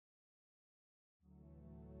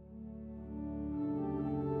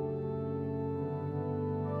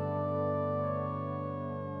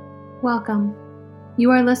Welcome. You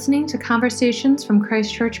are listening to Conversations from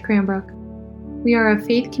Christ Church Cranbrook. We are a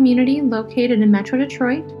faith community located in Metro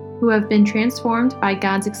Detroit who have been transformed by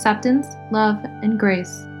God's acceptance, love, and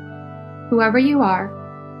grace. Whoever you are,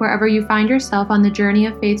 wherever you find yourself on the journey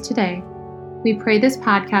of faith today, we pray this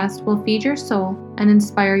podcast will feed your soul and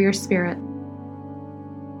inspire your spirit.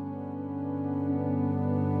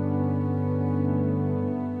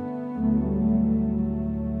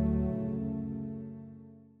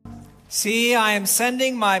 See, I am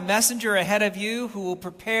sending my messenger ahead of you who will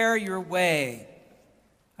prepare your way.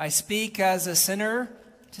 I speak as a sinner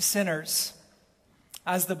to sinners,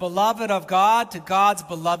 as the beloved of God to God's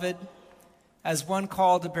beloved, as one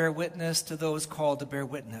called to bear witness to those called to bear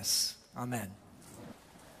witness. Amen.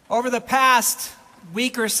 Over the past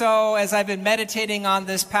week or so, as I've been meditating on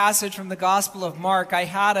this passage from the Gospel of Mark, I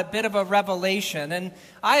had a bit of a revelation. And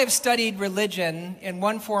I have studied religion in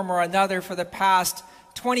one form or another for the past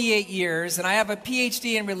 28 years, and I have a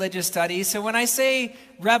PhD in religious studies. So when I say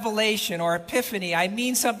revelation or epiphany, I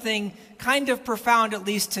mean something kind of profound, at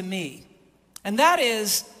least to me. And that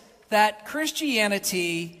is that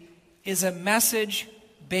Christianity is a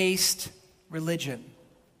message-based religion.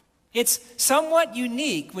 It's somewhat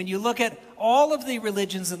unique when you look at all of the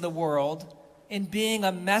religions in the world in being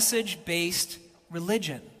a message-based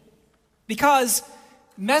religion. Because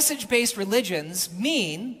message-based religions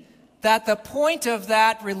mean that the point of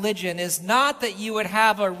that religion is not that you would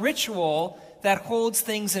have a ritual that holds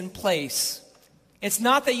things in place. It's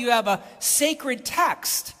not that you have a sacred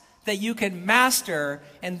text that you can master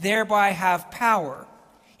and thereby have power.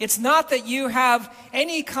 It's not that you have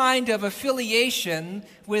any kind of affiliation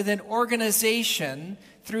with an organization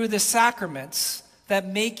through the sacraments that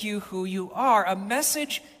make you who you are. A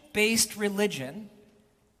message-based religion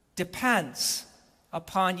depends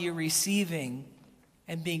upon you receiving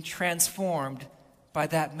and being transformed by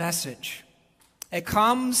that message. It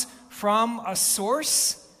comes from a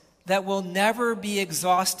source that will never be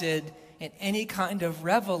exhausted in any kind of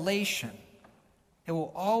revelation. It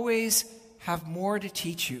will always have more to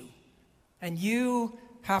teach you. And you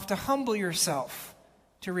have to humble yourself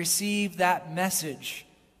to receive that message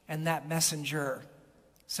and that messenger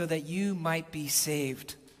so that you might be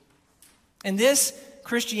saved. And this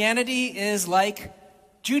Christianity is like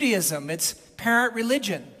Judaism. It's parent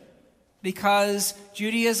religion, because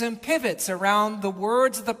Judaism pivots around the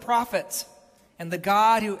words of the prophets and the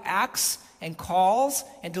God who acts and calls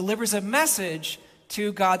and delivers a message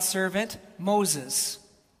to God's servant Moses.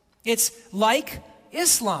 It's like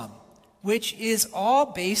Islam, which is all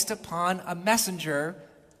based upon a messenger,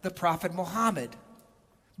 the prophet Muhammad.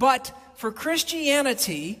 But for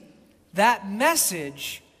Christianity, that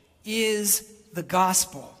message is the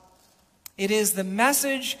gospel. It is the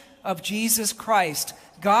message of Jesus Christ,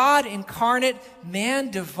 God incarnate,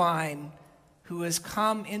 man divine, who has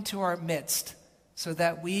come into our midst so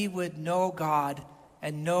that we would know God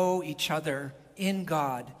and know each other in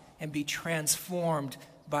God and be transformed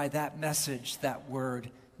by that message, that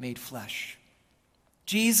word made flesh.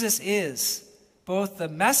 Jesus is both the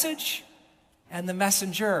message and the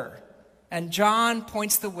messenger, and John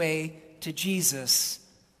points the way to Jesus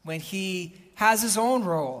when he has his own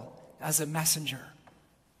role as a messenger.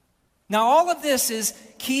 Now, all of this is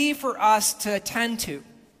key for us to attend to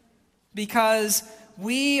because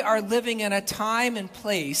we are living in a time and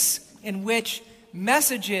place in which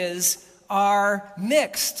messages are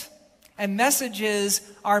mixed and messages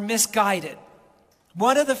are misguided.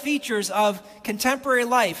 One of the features of contemporary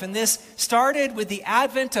life, and this started with the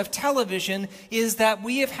advent of television, is that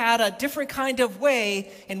we have had a different kind of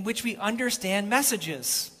way in which we understand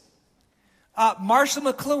messages. Marshall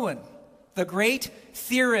McLuhan, the great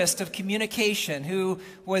theorist of communication who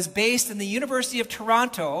was based in the University of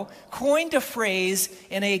Toronto, coined a phrase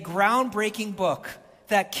in a groundbreaking book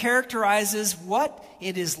that characterizes what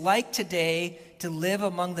it is like today to live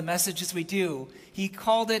among the messages we do. He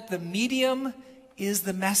called it the medium is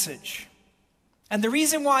the message. And the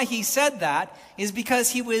reason why he said that is because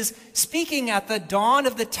he was speaking at the dawn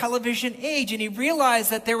of the television age, and he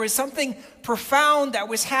realized that there was something profound that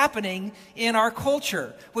was happening in our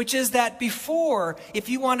culture, which is that before, if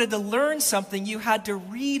you wanted to learn something, you had to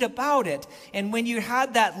read about it. And when you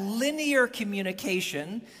had that linear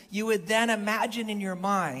communication, you would then imagine in your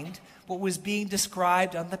mind what was being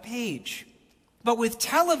described on the page. But with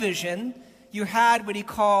television, you had what he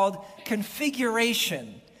called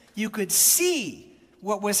configuration. You could see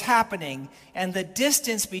what was happening, and the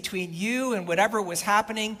distance between you and whatever was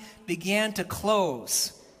happening began to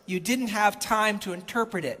close. You didn't have time to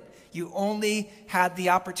interpret it. You only had the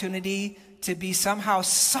opportunity to be somehow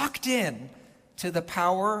sucked in to the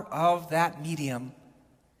power of that medium.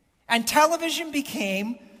 And television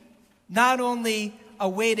became not only a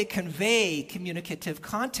way to convey communicative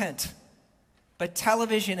content, but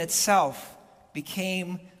television itself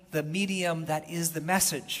became the medium that is the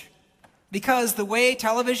message. Because the way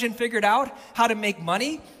television figured out how to make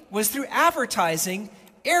money was through advertising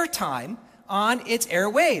airtime on its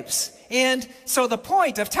airwaves. And so the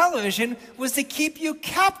point of television was to keep you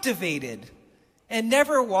captivated and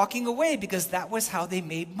never walking away, because that was how they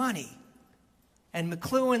made money. And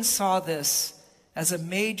McLuhan saw this as a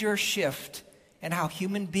major shift in how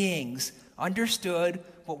human beings understood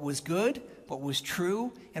what was good, what was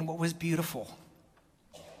true, and what was beautiful.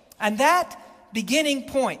 And that beginning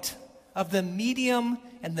point of the medium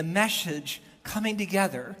and the message coming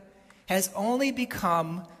together has only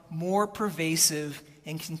become more pervasive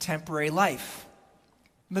in contemporary life.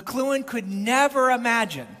 McLuhan could never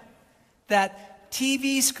imagine that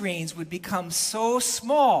TV screens would become so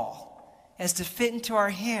small as to fit into our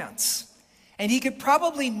hands. And he could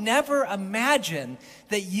probably never imagine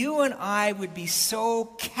that you and I would be so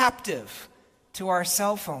captive to our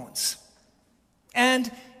cell phones.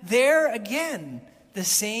 And there again, the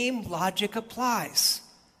same logic applies.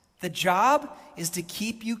 The job is to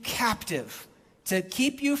keep you captive, to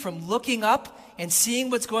keep you from looking up and seeing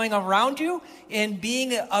what's going on around you and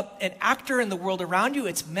being an actor in the world around you.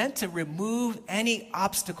 It's meant to remove any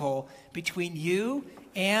obstacle between you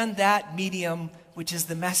and that medium, which is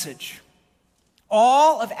the message.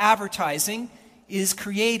 All of advertising is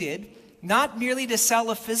created not merely to sell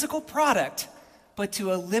a physical product, but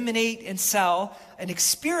to eliminate and sell an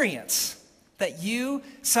experience that you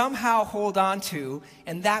somehow hold on to,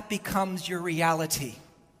 and that becomes your reality.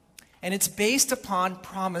 And it's based upon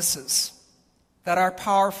promises that are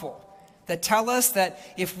powerful, that tell us that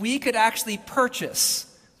if we could actually purchase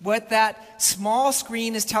what that small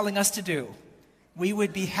screen is telling us to do, we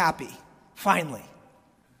would be happy, finally.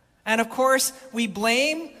 And of course, we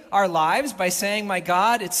blame our lives by saying, my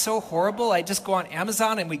God, it's so horrible, I just go on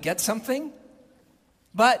Amazon and we get something.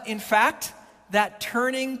 But in fact, that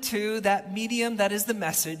turning to that medium that is the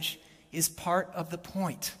message is part of the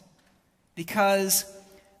point. Because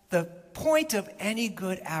the point of any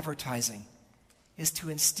good advertising is to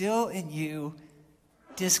instill in you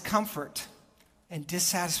discomfort and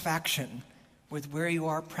dissatisfaction with where you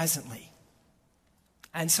are presently.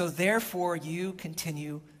 And so therefore you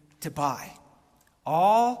continue to buy,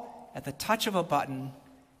 all at the touch of a button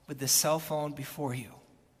with the cell phone before you.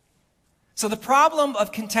 So the problem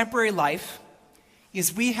of contemporary life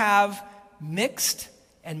is we have mixed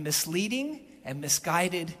and misleading and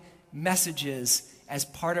misguided messages as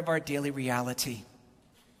part of our daily reality.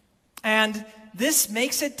 And this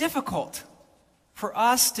makes it difficult for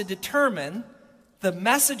us to determine the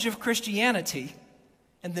message of Christianity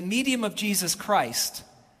and the medium of Jesus Christ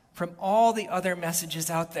from all the other messages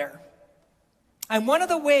out there. And one of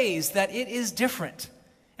the ways that it is different,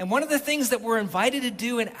 and one of the things that we're invited to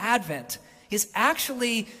do in Advent, is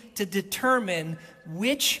actually to determine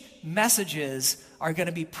which messages are going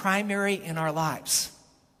to be primary in our lives.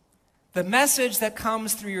 The message that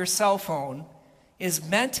comes through your cell phone is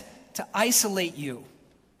meant to isolate you.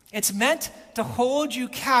 It's meant to hold you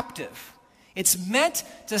captive. It's meant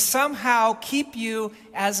to somehow keep you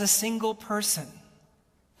as a single person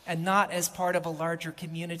and not as part of a larger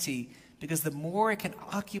community, because the more it can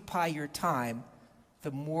occupy your time,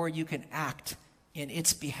 the more you can act in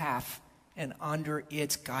its behalf and under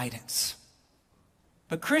its guidance.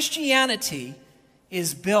 But Christianity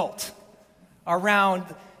is built around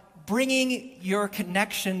bringing your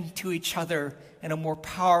connection to each other in a more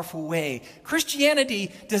powerful way.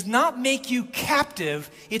 Christianity does not make you captive.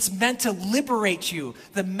 It's meant to liberate you.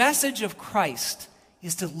 The message of Christ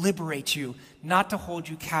is to liberate you, not to hold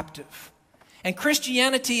you captive. And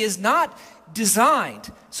Christianity is not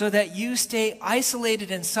designed so that you stay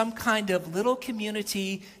isolated in some kind of little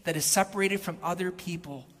community that is separated from other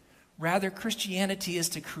people. Rather, Christianity is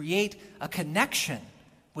to create a connection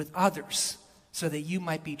with others so that you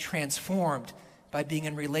might be transformed by being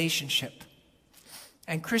in relationship.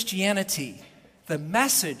 And Christianity, the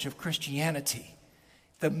message of Christianity,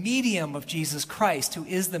 the medium of Jesus Christ, who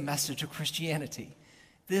is the message of Christianity,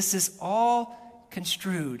 this is all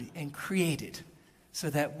construed and created so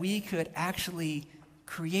that we could actually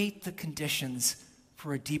create the conditions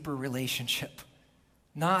for a deeper relationship.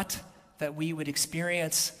 Not that we would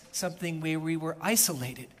experience something where we were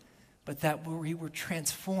isolated, but that we were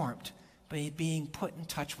transformed by being put in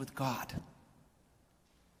touch with God.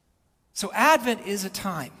 So Advent is a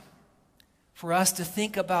time for us to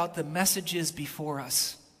think about the messages before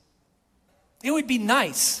us. It would be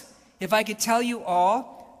nice if I could tell you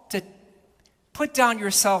all to put down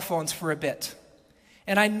your cell phones for a bit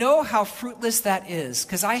And I know how fruitless that is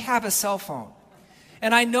because I have a cell phone.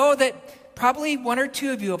 And I know that probably one or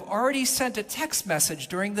two of you have already sent a text message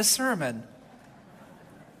during the sermon,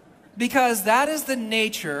 because that is the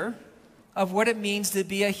nature of what it means to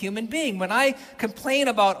be a human being. When I complain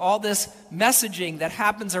about all this messaging that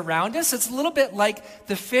happens around us, it's a little bit like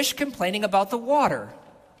the fish complaining about the water.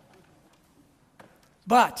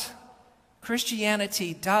 But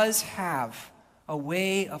Christianity does have a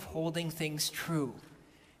way of holding things true,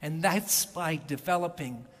 and that's by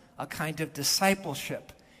developing a kind of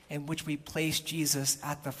discipleship in which we place Jesus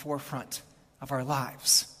at the forefront of our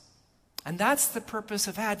lives. And that's the purpose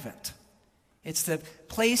of Advent. It's to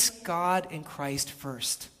place God in Christ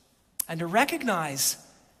first and to recognize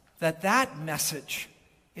that that message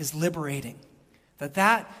is liberating, that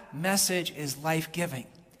that message is life-giving,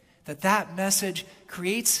 that that message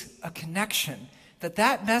creates a connection, that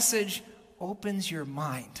that message opens your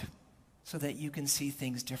mind so that you can see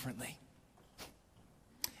things differently.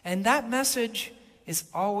 And that message is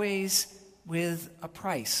always with a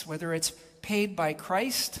price, whether it's paid by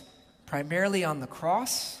Christ primarily on the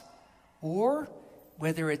cross, or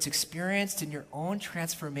whether it's experienced in your own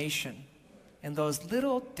transformation in those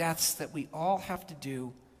little deaths that we all have to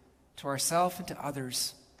do to ourselves and to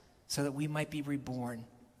others so that we might be reborn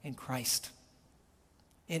in Christ.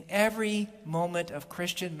 In every moment of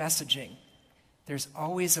Christian messaging, there's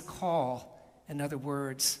always a call, in other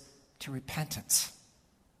words, to repentance,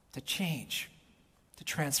 to change, to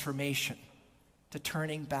transformation, to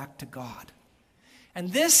turning back to God.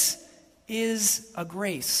 And this is a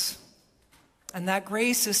grace. And that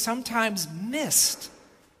grace is sometimes missed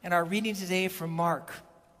in our reading today from Mark.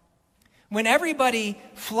 When everybody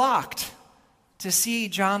flocked to see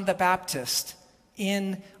John the Baptist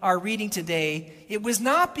in our reading today, it was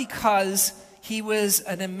not because he was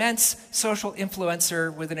an immense social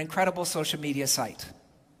influencer with an incredible social media site.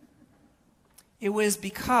 It was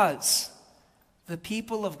because the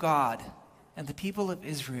people of God and the people of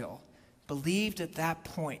Israel believed at that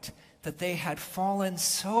point that they had fallen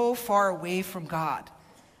so far away from God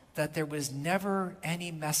that there was never any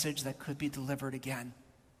message that could be delivered again.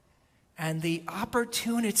 And the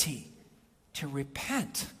opportunity to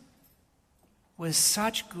repent was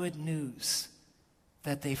such good news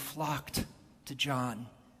that they flocked to John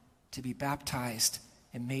to be baptized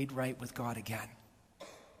and made right with God again.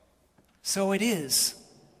 So it is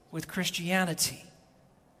with Christianity.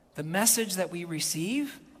 The message that we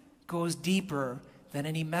receive goes deeper than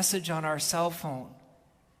any message on our cell phone.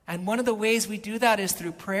 And one of the ways we do that is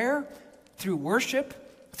through prayer, through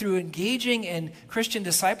worship, through engaging in Christian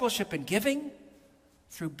discipleship and giving,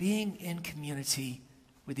 through being in community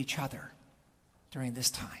with each other during this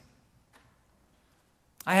time.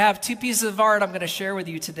 I have two pieces of art I'm going to share with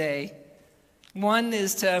you today. One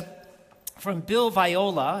is from Bill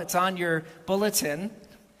Viola. It's on your bulletin.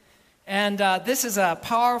 And this is a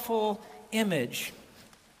powerful image.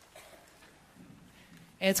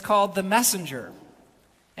 It's called The Messenger,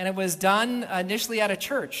 and it was done initially at a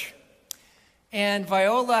church. And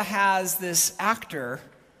Viola has this actor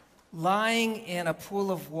lying in a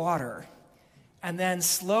pool of water, and then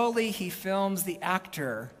slowly he films the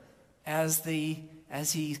actor as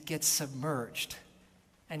he gets submerged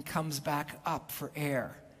and comes back up for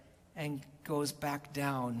air and goes back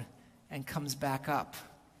down and comes back up.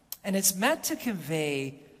 And it's meant to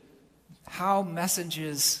convey how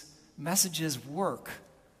messages work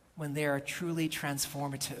when they are truly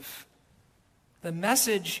transformative. The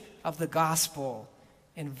message of the gospel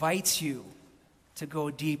invites you to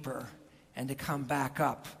go deeper and to come back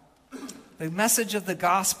up. The message of the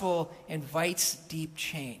gospel invites deep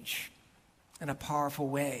change in a powerful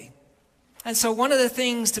way. And so one of the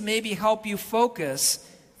things to maybe help you focus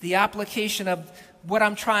the application of what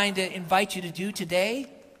I'm trying to invite you to do today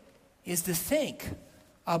is to think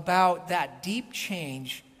about that deep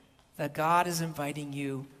change that God is inviting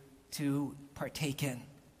you to partake in.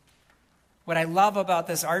 What I love about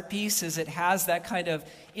this art piece is it has that kind of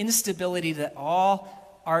instability that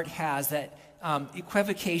all art has, that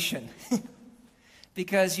equivocation.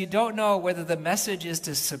 Because you don't know whether the message is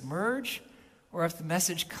to submerge or if the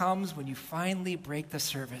message comes when you finally break the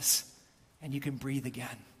service and you can breathe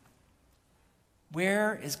again.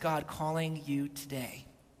 Where is God calling you today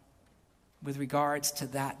with regards to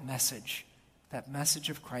that message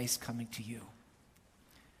of Christ coming to you?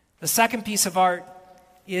 The second piece of art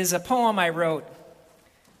is a poem I wrote.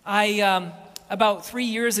 About 3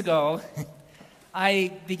 years ago,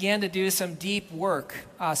 I began to do some deep work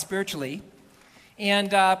spiritually.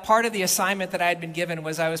 And part of the assignment that I had been given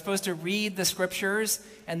was I was supposed to read the scriptures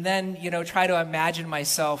and then, try to imagine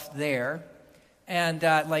myself there. And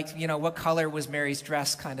what color was Mary's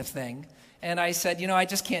dress kind of thing. And I said, I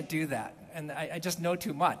just can't do that. And I just know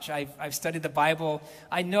too much. I've studied the Bible.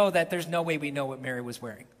 I know that there's no way we know what Mary was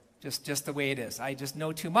wearing, just the way it is. I just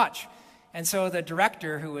know too much. And so the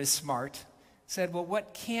director, who is smart, said, well,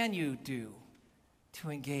 what can you do to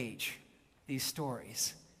engage these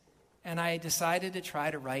stories? And I decided to try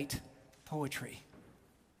to write poetry.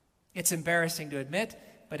 It's embarrassing to admit,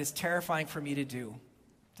 but it's terrifying for me to do,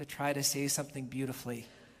 to try to say something beautifully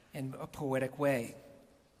in a poetic way.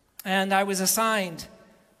 And I was assigned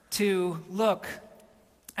to look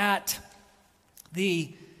at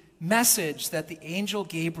the message that the angel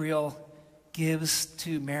Gabriel gives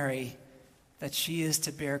to Mary, that she is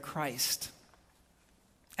to bear Christ.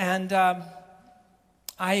 And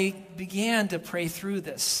I began to pray through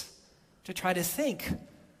this, to try to think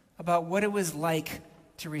about what it was like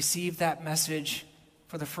to receive that message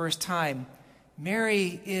for the first time.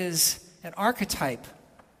 Mary is an archetype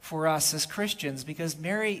for us as Christians because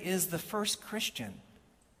Mary is the first Christian.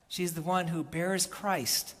 She's the one who bears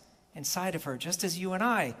Christ inside of her, just as you and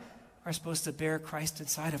I are supposed to bear Christ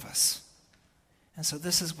inside of us. And so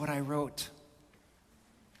this is what I wrote.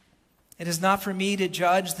 It is not for me to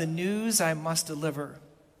judge the news I must deliver.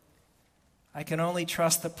 I can only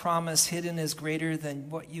trust the promise hidden is greater than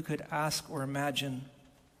what you could ask or imagine.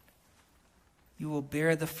 You will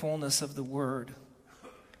bear the fullness of the word.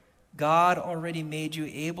 God already made you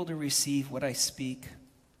able to receive what I speak.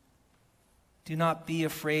 Do not be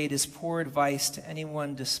afraid is poor advice to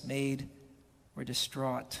anyone dismayed or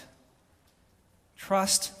distraught.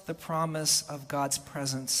 Trust the promise of God's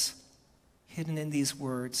presence hidden in these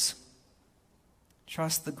words.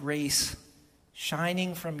 Trust the grace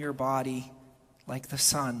shining from your body like the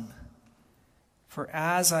sun. For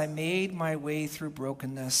as I made my way through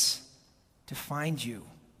brokenness to find you,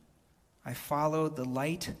 I followed the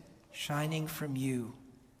light shining from you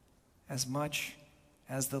as much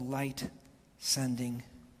as the light sending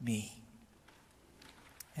me.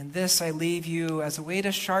 And this I leave you as a way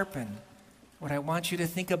to sharpen what I want you to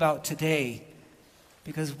think about today,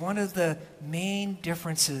 because one of the main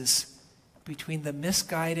differences between the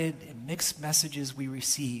misguided and mixed messages we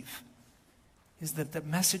receive is that the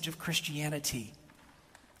message of Christianity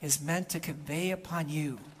is meant to convey upon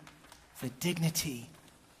you the dignity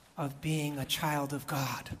of being a child of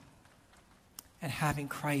God and having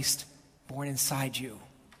Christ born inside you.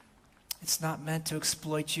 It's not meant to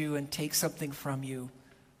exploit you and take something from you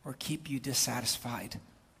or keep you dissatisfied.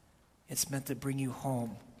 It's meant to bring you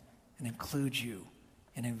home and include you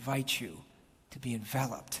and invite you to be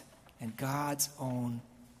enveloped in God's own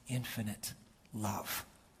infinite love.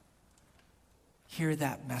 Hear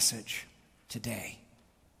that message today.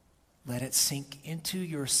 Let it sink into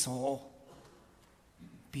your soul.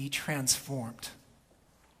 Be transformed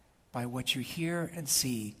by what you hear and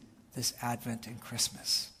see this Advent and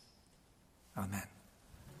Christmas. Amen.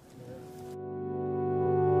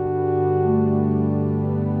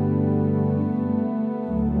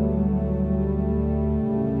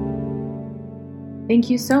 Thank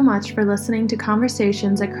you so much for listening to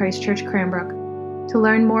Conversations at Christ Church Cranbrook. To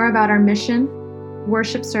learn more about our mission,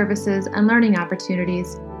 worship services, and learning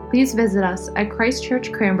opportunities, please visit us at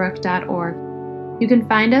christchurchcranbrook.org. You can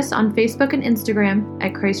find us on Facebook and Instagram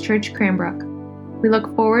at Christ Church Cranbrook. We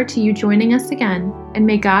look forward to you joining us again, and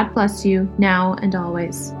may God bless you now and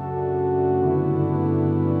always.